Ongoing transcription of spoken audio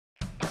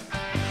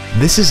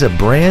This is a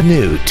brand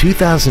new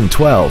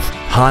 2012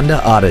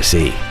 Honda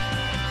Odyssey.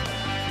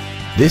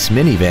 This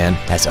minivan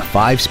has a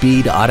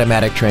 5-speed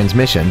automatic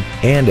transmission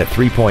and a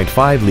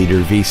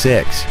 3.5-liter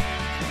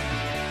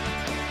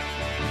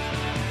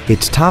V6.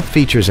 Its top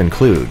features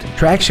include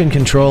traction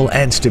control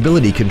and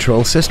stability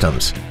control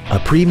systems, a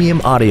premium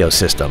audio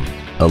system,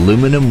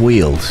 aluminum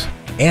wheels,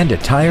 and a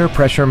tire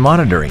pressure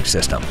monitoring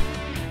system.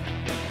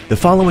 The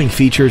following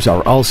features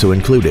are also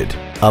included: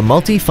 a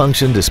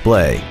multi-function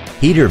display,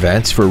 heater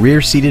vents for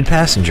rear-seated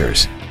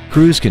passengers,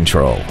 cruise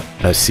control,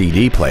 a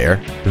CD player,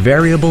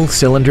 variable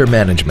cylinder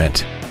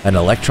management, an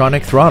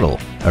electronic throttle,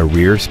 a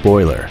rear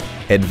spoiler,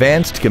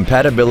 advanced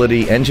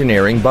compatibility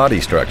engineering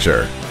body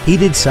structure,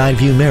 heated side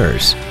view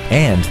mirrors,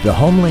 and the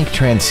HomeLink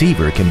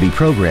transceiver can be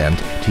programmed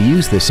to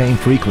use the same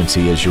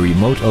frequency as your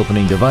remote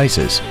opening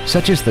devices,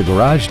 such as the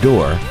garage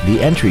door,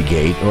 the entry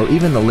gate, or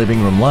even the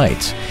living room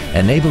lights,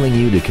 enabling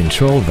you to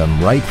control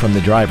them right from the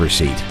driver's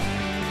seat.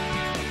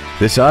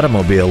 This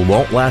automobile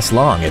won't last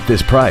long at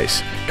this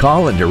price.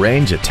 Call and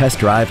arrange a test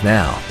drive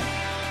now.